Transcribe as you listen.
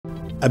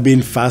I've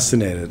been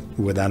fascinated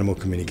with animal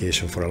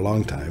communication for a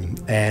long time,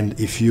 and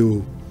if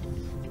you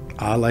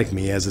are like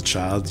me as a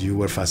child, you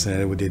were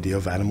fascinated with the idea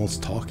of animals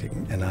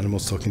talking and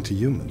animals talking to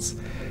humans.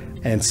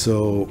 And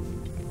so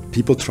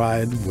people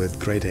tried with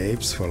great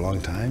apes for a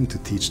long time to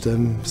teach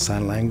them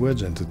sign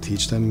language and to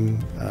teach them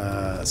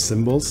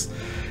symbols.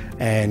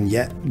 And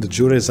yet the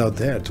jury is out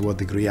there to what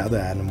degree other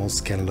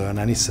animals can learn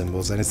any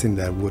symbols, anything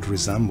that would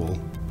resemble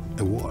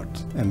a word,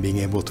 and being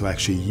able to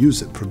actually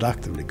use it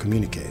productively,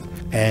 communicate.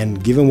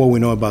 And given what we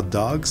know about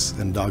dogs,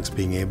 and dogs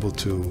being able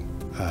to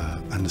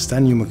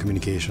understand human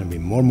communication and be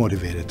more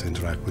motivated to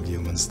interact with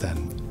humans than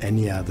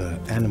any other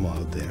animal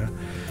out there,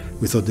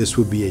 we thought this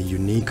would be a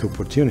unique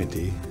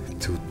opportunity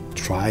to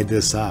try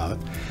this out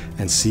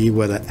and see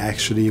whether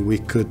actually we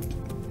could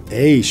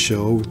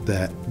show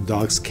that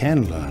dogs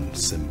can learn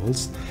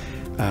symbols,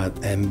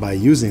 and by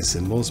using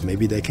symbols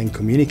maybe they can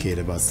communicate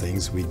about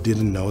things we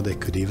didn't know they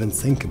could even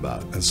think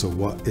about, and so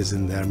what is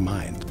in their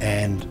mind.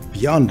 And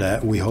beyond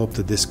that, we hope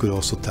that this could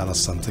also tell us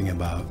something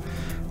about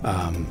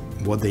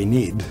what they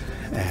need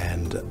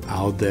and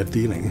how they're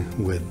dealing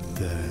with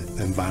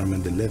the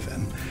environment they live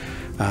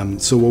in.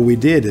 So what we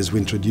did is we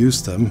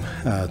introduced them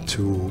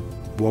to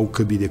what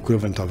could be the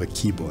equivalent of a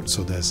keyboard.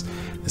 So there's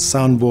a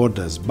soundboard,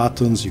 there's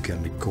buttons, you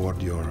can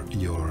record your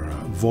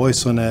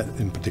voice on it,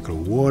 in particular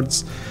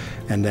words,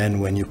 and then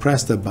when you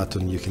press the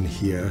button you can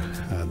hear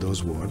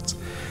those words,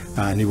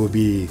 and it will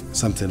be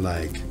something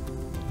like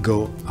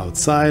go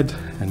outside,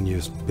 and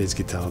you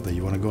basically tell that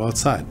you want to go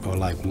outside, or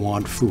like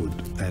want food,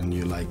 and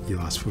you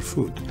ask for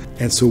food.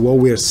 And so what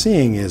we're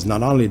seeing is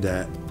not only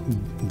that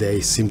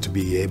they seem to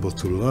be able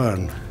to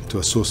learn to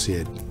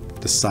associate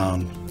the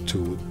sound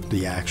to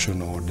the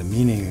action or the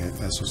meaning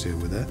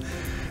associated with it,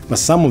 but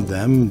some of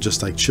them,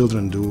 just like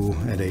children do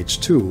at age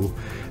 2,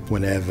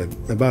 when they have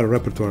about a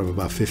repertoire of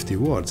about 50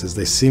 words, is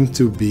they seem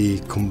to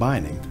be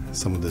combining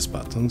some of these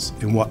buttons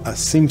in what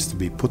seems to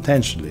be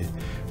potentially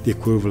the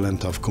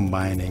equivalent of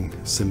combining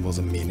symbols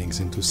and meanings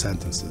into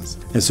sentences.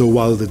 And so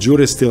while the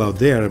jury is still out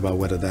there about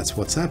whether that's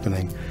what's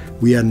happening,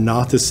 we are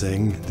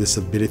noticing this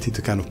ability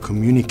to kind of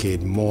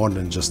communicate more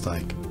than just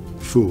like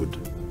food,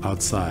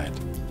 outside,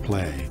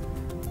 play,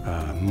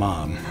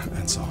 mom,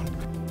 and so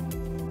on.